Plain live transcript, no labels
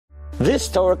This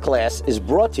Torah class is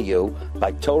brought to you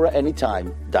by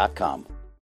TorahAnytime.com.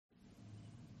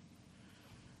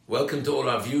 Welcome to all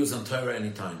our viewers on Torah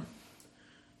Anytime.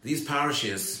 These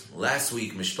parashas, last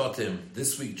week Mishpatim,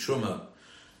 this week Truma,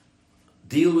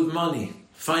 deal with money,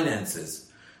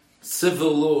 finances,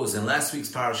 civil laws. In last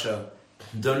week's parasha,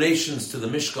 donations to the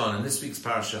Mishkan. In this week's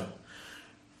parasha,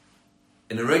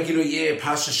 in a regular year,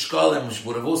 Pasha Shkolem, which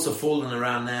would have also fallen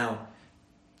around now.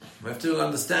 We have to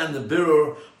understand the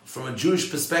birur from a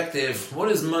Jewish perspective. What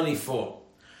is money for?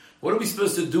 What are we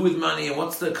supposed to do with money, and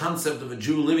what's the concept of a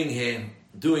Jew living here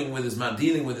doing with his money,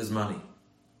 dealing with his money?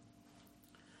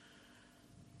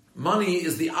 Money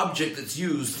is the object that's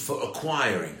used for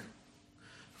acquiring.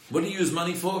 What do you use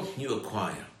money for? You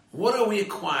acquire. What are we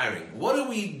acquiring? What are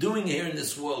we doing here in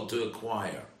this world to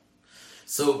acquire?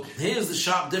 So here's the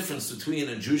sharp difference between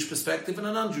a Jewish perspective and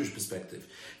a non-Jewish perspective.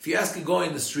 If you ask a guy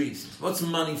in the street, what's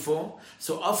money for?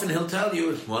 So often he'll tell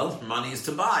you, well, money is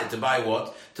to buy. To buy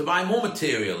what? To buy more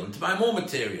material, and to buy more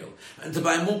material, and to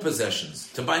buy more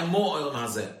possessions, to buy more oil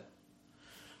mazeh.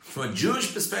 From a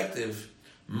Jewish perspective,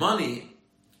 money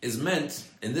is meant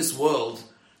in this world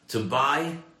to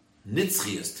buy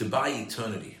nitzchias, to buy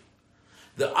eternity.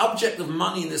 The object of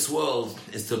money in this world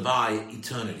is to buy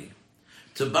eternity,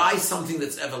 to buy something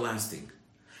that's everlasting.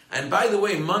 And by the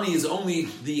way, money is only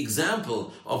the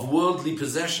example of worldly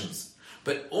possessions.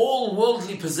 But all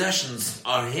worldly possessions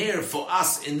are here for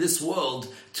us in this world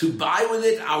to buy with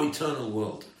it our eternal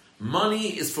world.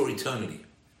 Money is for eternity.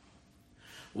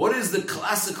 What is the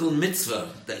classical mitzvah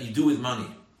that you do with money?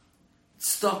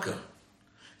 Tzedakah,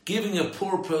 giving a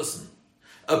poor person.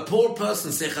 A poor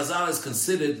person, say Chazal, is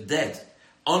considered dead.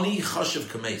 Ani chashav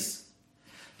kameis.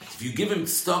 If you give him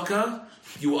tzedakah,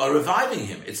 you are reviving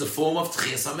him. It's a form of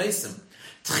Tchias HaMesim.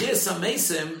 Tchias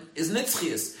HaMesim is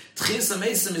Nitzchias. Tchias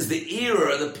HaMesim is the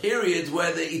era, the period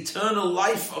where the eternal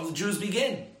life of the Jews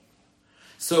begin.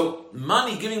 So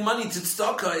money, giving money to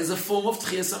tzedakah is a form of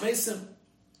Tchias HaMesim.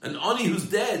 An Ani who's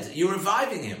dead, you're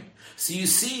reviving him. So you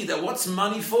see that what's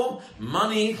money for?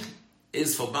 Money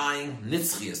is for buying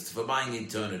Nitzchias, for buying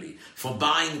eternity, for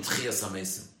buying Tchias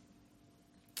HaMesim.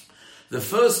 The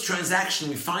first transaction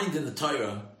we find in the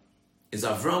Torah is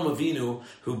Avram Avinu,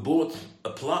 who bought a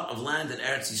plot of land in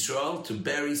Eretz Yisrael to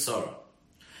bury Sarah.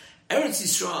 Eretz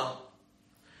Yisrael,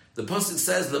 the pasuk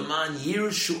says, "Leman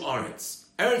Yirshu Aretz."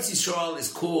 Eretz Yisrael is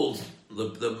called, the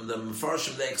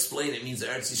Mefarshim, they explain, it means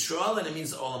Eretz Yisrael and it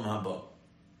means Olam Haba.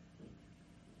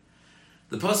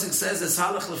 The pasuk says,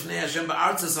 "Esalach lefnei Hashem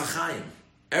ba'artz ha'zachayim."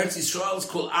 Eretz Yisrael is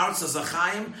called Artz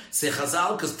HaZachayim, say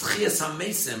Chazal, because Tchias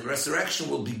HaMesim, resurrection,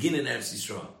 will begin in Eretz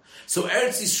Yisrael. So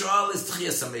Eretz Yisrael is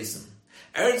Tchias HaMesim.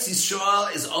 Eretz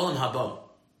Yisrael is Olam Haba.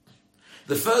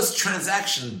 The first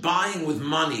transaction, buying with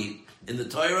money in the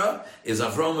Torah, is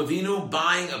Avram Avinu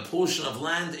buying a portion of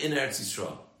land in Eretz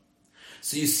Yisrael.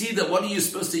 So you see that what are you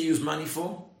supposed to use money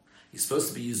for? You're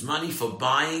supposed to use money for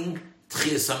buying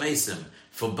Tchias HaMesim,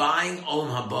 for buying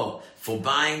Olam Haba, for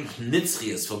buying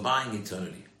Nitzchias, for buying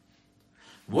eternity.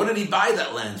 What did he buy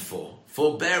that land for?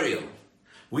 For burial.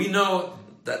 We know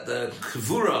that the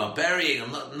Kavura, burying,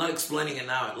 I'm not explaining it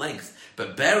now at length,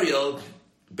 but burying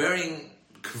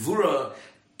Kavura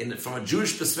from a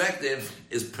Jewish perspective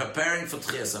is preparing for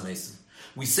Tchias HaMesim.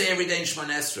 We say every day in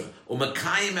Shemona Esrei,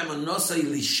 U'makayim emanosai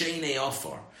lishenei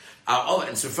ofar.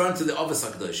 It's referring to the Avos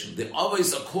HaKadoshim. The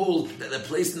Avos are called, that they're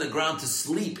placed in the ground to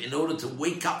sleep in order to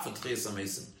wake up for Tchias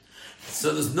HaMesim.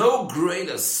 So there's no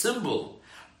greater symbol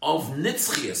of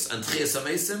Nitzchias and Tchias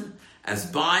HaMesim as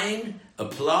buying a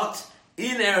plot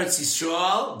in Eretz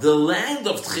Yisrael, the land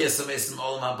of Tchias HaMesim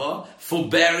Olam Haba, for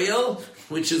burial,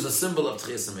 which is a symbol of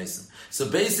Tchias HaMesim. So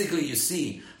basically you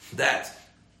see that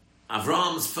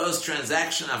Avram's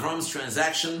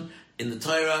transaction in the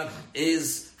Torah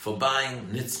is for buying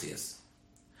Nitzchias.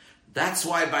 That's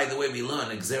why, by the way, we learn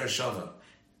Gzera Shava.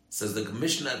 Says the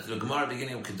Mishnah at the Gemara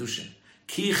beginning of Kedushin,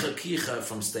 Kicha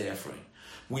from Stei Ephraim.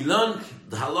 We learn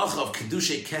the halacha of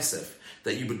Kedushay Kesef,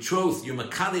 that you betroth, you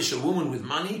makadesh a woman with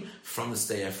money from the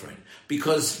Stei Ephraim.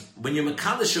 Because when you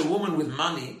makadesh a woman with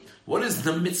money, what is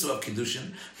the mitzvah of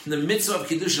Kiddushin? The mitzvah of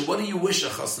Kiddushin, what do you wish a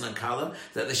chasna and kala?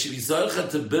 That they should be zocheh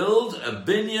to build a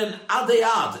binyan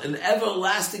adayad, an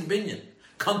everlasting binyan.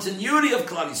 Continuity of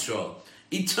Klal Yisrael.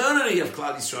 Eternity of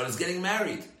Klal Yisrael is getting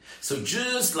married. So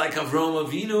just like Avram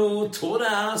Avinu taught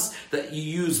us that you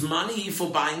use money for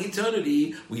buying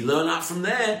eternity, we learn out from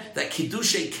there that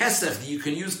Kiddushay Kesef, that you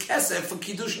can use Kesef for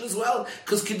Kiddushin as well,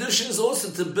 because Kiddushin is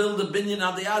also to build a binyan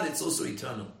adayad, it's also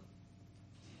eternal.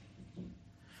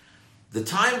 The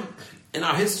time in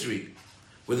our history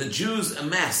where the Jews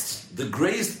amassed the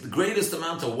greatest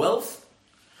amount of wealth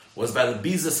was by the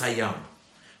Bizas Hayam.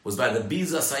 was by the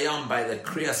Bizas Hayam, by the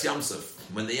Kriyas Yamsuf.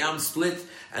 When the Yam split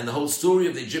and the whole story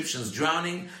of the Egyptians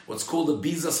drowning, what's called the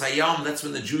Bizas Hayam, that's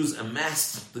when the Jews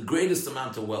amassed the greatest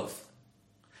amount of wealth.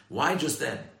 Why just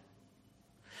then?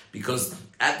 Because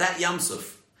at that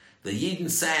Yamsuf, the Yidden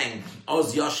sang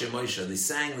Oz Yoshe Moshe, they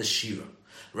sang the Shira.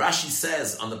 Rashi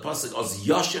says on the pasuk Oz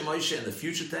Yoshe Moshe in the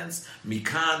future tense,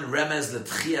 Mikan remez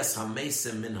letchias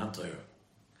hamesim min haTorah.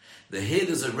 The head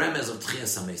is a remez of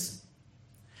tchias hamesim,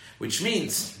 which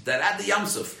means that at the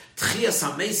Yamsuf, tchias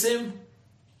hamesim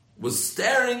was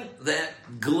staring there,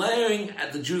 glaring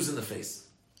at the Jews in the face.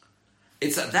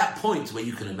 It's at that point where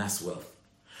you can amass wealth.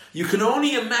 You can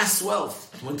only amass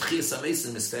wealth when tchias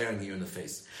hamesim is staring you in the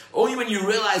face. Only when you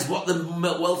realize what the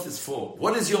wealth is for.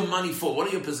 What is your money for? What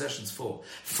are your possessions for?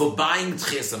 For buying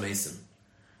tchias hamesim.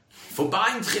 For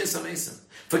buying tchias hamesim.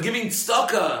 For giving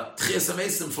tzedakah tchias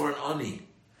hamesim for an ani.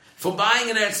 For buying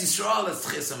an Eretz Yisrael, that's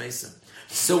tchias hamesim.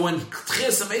 So when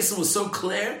tchias hamesim was so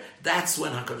clear, that's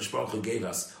when HaKadosh Baruch Hu gave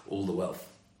us all the wealth.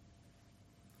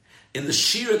 In the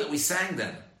Shira that we sang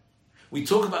then, we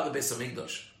talk about the Beis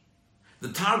HaMikdash. The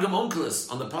Targum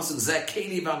Onkelos on the pasuk Zeh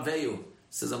Keli V'Aveyu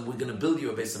says, we're going to build you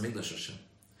a Beis HaMikdash Hashem.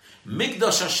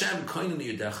 Mikdash Hashem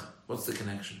koinenu yudecha. What's the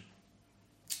connection?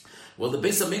 Well, the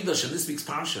Beis HaMikdash in this week's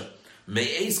parsha,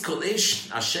 Me'ez kol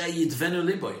ish asher yidvenu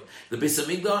liboy. The Beis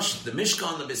HaMikdash, the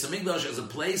Mishkan, the Beis HaMikdash is a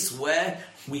place where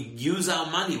we use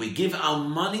our money. We give our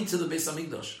money to the Beis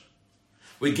HaMikdash.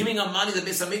 We're giving our money. The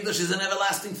Beis HaMikdash is an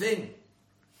everlasting thing.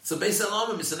 It's a Beis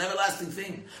Elohim. It's an everlasting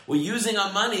thing. We're using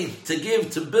our money to give,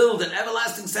 to build an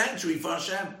everlasting sanctuary for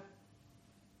Hashem.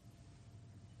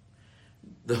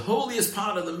 The holiest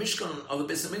part of the Mishkan of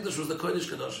the Beis HaMikdash was the Kodesh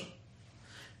Kadoshim.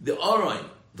 The Aron.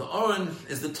 The Aron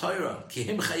is the Torah.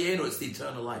 Kihim Chayenu, it's the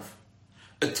eternal life.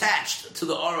 Attached to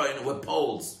the Aron were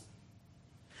poles.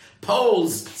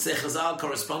 Poles, say Chazal,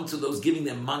 correspond to those giving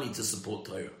their money to support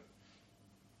Torah.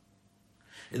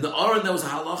 In the Aron, there was a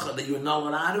halacha that you were not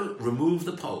allowed to remove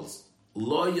the poles.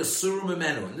 Lo yasuru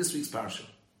memenu, in this week's parsha.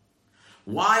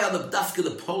 Why are the dafka,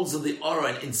 the poles of the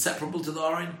Aron, inseparable to the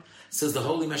Aron? Says the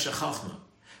holy Meshech Chochmah.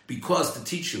 Because to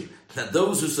teach you that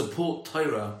those who support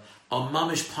Torah are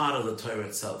mamish part of the Torah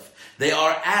itself. They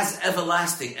are as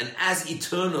everlasting and as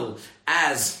eternal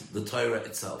as the Torah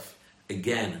itself.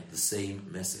 Again, the same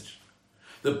message.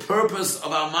 The purpose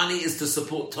of our money is to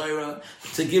support Torah,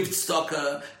 to give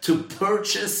tzedakah, to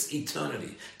purchase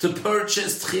eternity, to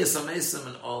purchase tchias hamesim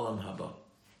and olam haba.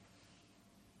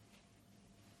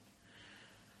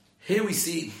 Here we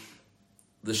see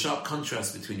the sharp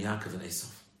contrast between Yaakov and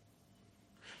Esav.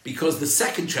 Because the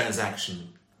second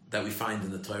transaction that we find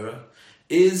in the Torah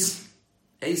is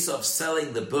Esav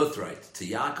selling the birthright to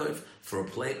Yaakov for a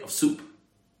plate of soup.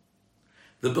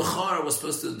 The Bechar was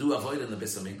supposed to do avodah in the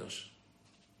Beis HaMikdash.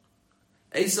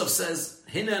 Esav says,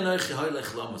 I'm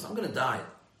going to die.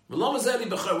 What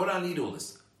do I need all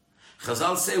this?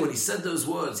 Chazal say when he said those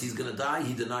words, he's going to die,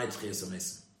 he denied Tchias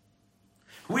HaMesim.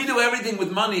 We do everything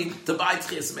with money to buy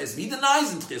Tchias HaMesim. He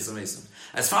denies in Tchias HaMesim.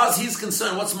 As far as he's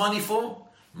concerned, what's money for?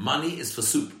 Money is for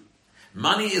soup.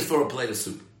 Money is for a plate of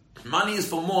soup. Money is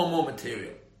for more and more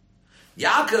material.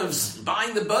 Yaakov's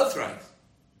buying the birthright.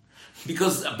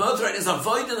 Because a birthright is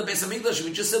avoid in the Beis HaMikdash.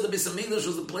 We just said the Beis HaMikdash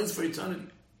was a place for eternity.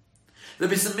 The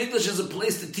Beis HaMikdash is a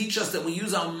place to teach us that we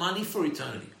use our money for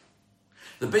eternity.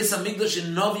 The Beis HaMikdash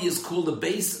in Novi is called the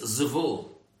Beis Zvul,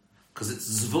 because it's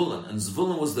Zvulun, and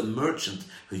Zvulun was the merchant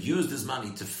who used his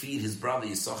money to feed his brother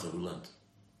Yisachar who learned.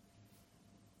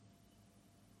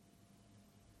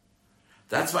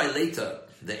 That's why later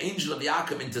the angel of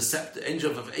Esav intercepted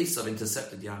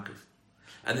Yaakov,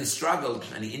 and they struggled,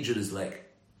 and he injured his leg,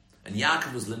 and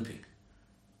Yaakov was limping.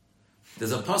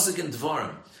 There's a pasuk in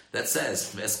Dvarim that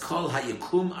says, "V'eskol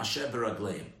hayakum asher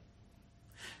beragleim."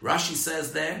 Rashi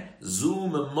says there, "Zu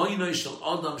memoinoi shel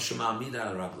adam shema'amida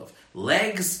al raglav."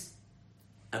 Legs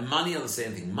and money are the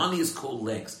same thing. Money is called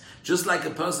legs. Just like a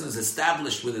person is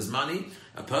established with his money,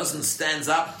 a person stands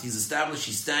up, he's established,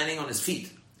 he's standing on his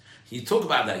feet. You talk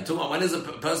about that. You talk about when is a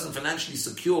person financially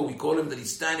secure, we call him that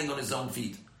he's standing on his own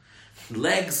feet.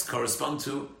 Legs correspond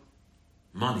to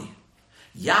money.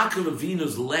 Yaakov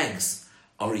Avinu's legs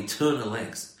are eternal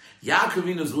legs. Yaakov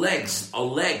Avinu's legs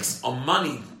are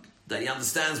money that he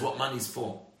understands what money is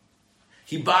for.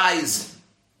 He buys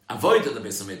avodah the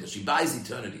Beis HaMikdash. He buys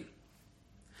eternity.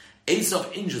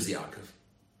 Esav injures Yaakov.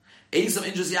 Esav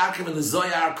injures Yaakov, and the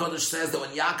Zohar Kodesh says that when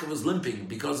Yaakov was limping,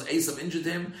 because Esav injured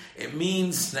him, it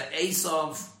means that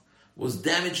Esav was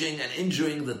damaging and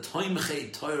injuring the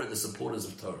Toimchei Torah, the supporters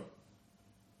of Torah.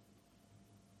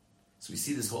 So we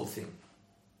see this whole thing.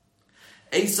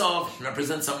 Esav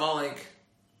represents Amalek.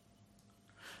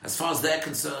 As far as they're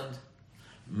concerned,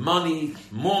 money,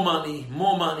 more money,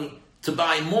 more money, to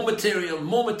buy more material,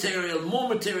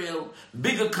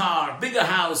 bigger car, bigger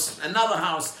house, another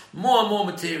house, more and more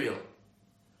material.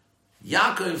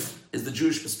 Yaakov is the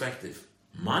Jewish perspective.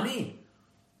 Money,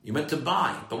 you're meant to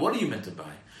buy. But what are you meant to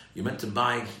buy? You're meant to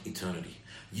buy eternity.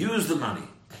 Use the money.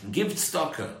 Give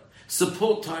tzedakah.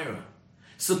 Support Torah.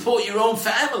 Support your own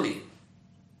family.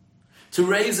 To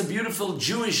raise a beautiful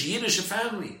Jewish, Yiddish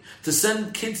family. To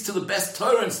send kids to the best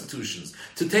Torah institutions.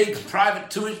 To take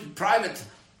private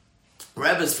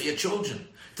rabbis for your children.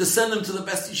 To send them to the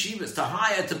best yeshivas. To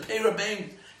hire, to pay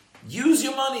rabbeim. Use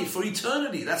your money for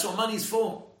eternity. That's what money's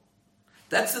for.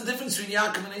 That's the difference between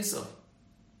Yaakov and Esau.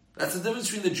 That's the difference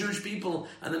between the Jewish people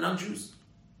and the non-Jews.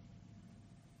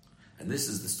 And this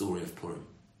is the story of Purim.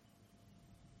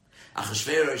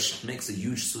 Achashverosh makes a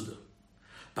huge suda.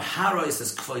 Bahara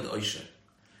says kvoid oisher,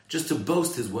 just to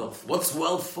boast his wealth. What's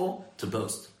wealth for? To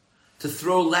boast. To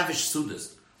throw lavish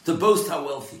sudas. To boast how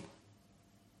wealthy.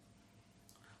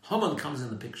 Haman comes in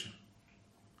the picture.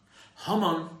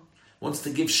 Haman wants to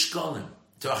give shkolim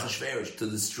to Achashverosh to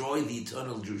destroy the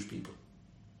eternal Jewish people.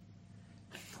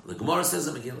 The Gemara says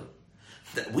in Megillah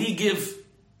that we give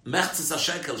mechtzis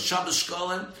shekel, Shabbos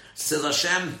shkolim, says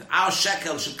Hashem, our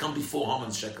shekel should come before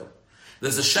Haman's shekel.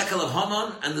 There's a shekel of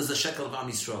Haman and there's a shekel of Am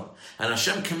Yisrael. And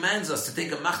Hashem commands us to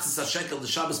take a mechtzis shekel, the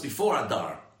Shabbos before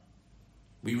Adar.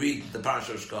 We read the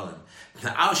parasha of shkolim.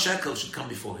 Now our shekel should come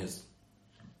before his.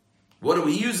 What are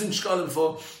we using shkolim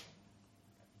for?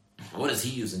 What is he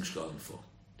using shkolim for?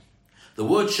 The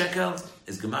word shekel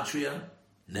is gematria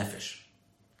nefesh.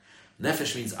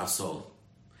 Nefesh means our soul.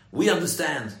 We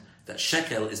understand that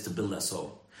shekel is to build our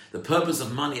soul. The purpose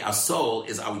of money, our soul,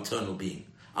 is our eternal being.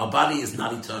 Our body is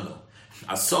not eternal.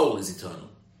 Our soul is eternal.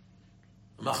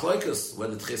 Machloikus,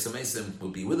 whether Tchias HaMesim will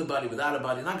be with a body, without a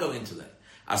body, not going into that.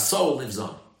 Our soul lives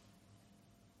on.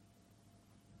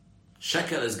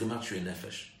 Shekel is gematria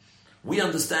nefesh. We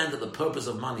understand that the purpose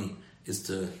of money is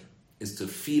to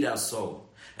feed our soul,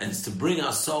 and it's to bring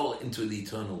our soul into the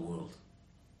eternal world.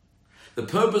 The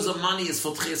purpose of money is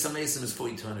for Tchias HaMesim, is for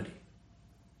eternity.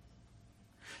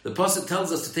 The Pasuk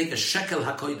tells us to take a shekel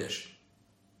HaKodesh.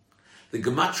 The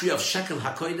gematria of shekel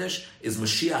HaKodesh is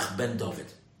Mashiach ben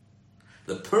David.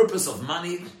 The purpose of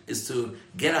money is to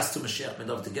get us to Mashiach ben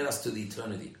David, to get us to the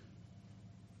eternity.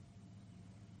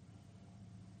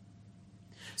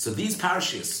 So these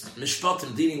parashas,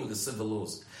 Mishpatim dealing with the civil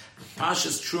laws,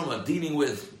 Parashas Truma dealing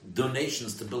with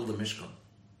donations to build the Mishkan,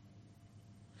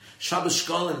 Shabbos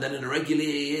Shkolim that in a regular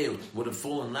year would have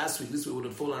fallen last week, this week would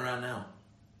have fallen around now.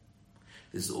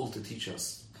 This is all to teach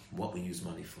us what we use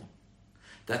money for.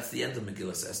 That's the end of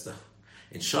Megillas Esther.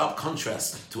 In sharp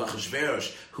contrast to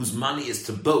Achashverosh, whose money is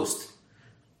to boast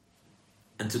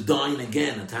and to dine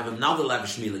again and to have another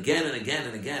lavish meal again and again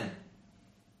and again.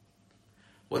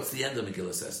 What's the end of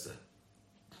Megillas Esther?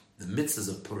 The mitzvahs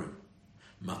of Purim.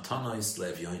 Matanois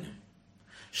le'evyonim.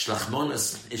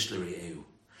 Shlachmonas ish l're'eu.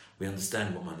 We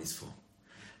understand what money is for.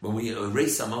 When we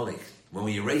erase Amalek, when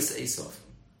we erase Esau,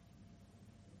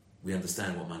 we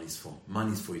understand what money is for.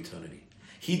 Money is for eternity.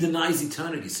 He denies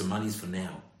eternity, so money is for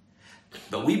now.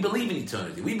 But we believe in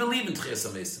eternity. We believe in Tchias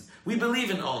HaMesim. We believe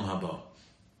in Olam Haba.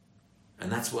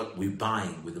 And that's what we're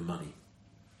buying with the money.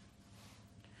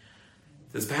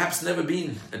 There's perhaps never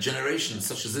been a generation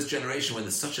such as this generation where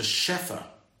there's such a shefa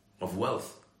of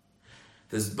wealth.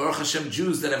 There's Baruch Hashem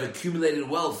Jews that have accumulated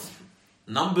wealth,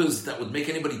 numbers that would make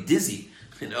anybody dizzy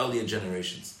in earlier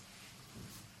generations.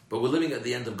 But we're living at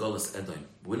the end of Golas Edom.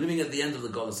 We're living at the end of the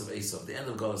Golas of Esau, the end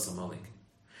of Golas Amalek.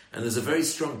 And there's a very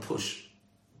strong push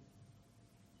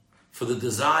for the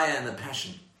desire and the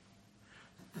passion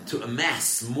to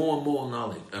amass more and more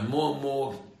knowledge and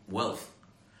more wealth,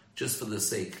 just for the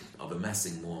sake of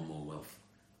amassing more and more wealth.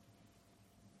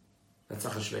 That's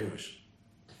Achashverosh.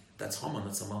 That's Haman,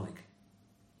 that's Amalek.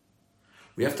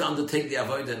 We have to undertake the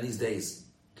avodah in these days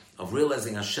of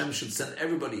realizing Hashem should send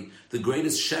everybody the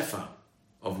greatest shefa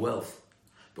of wealth.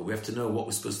 But we have to know what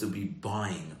we're supposed to be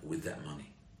buying with that money.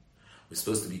 We're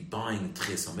supposed to be buying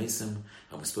Tchias HaMesim, and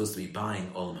we're supposed to be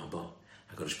buying Olam Haba.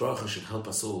 HaKadosh Baruch Hu should help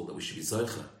us all, that we should be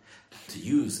Zocheh to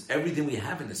use everything we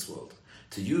have in this world,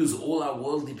 to use all our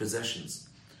worldly possessions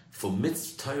for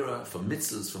Torah, for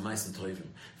mitzvahs, for Ma'asim Tovim,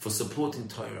 for supporting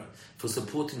Torah, for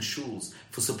supporting shuls,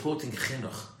 for supporting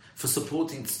chinuch, for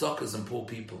supporting tzedakahs and poor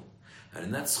people. And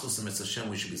in that schus and Hashem,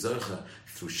 we should be zocheh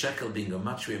through shekel being a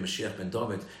matri and Mashiach ben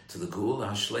David to the geula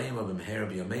hashleim of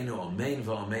Imher b'yameinu, amen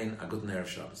v'amen, a good erev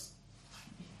Shabbos.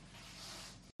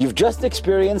 You've just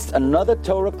experienced another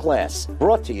Torah class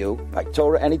brought to you by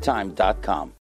TorahAnytime.com.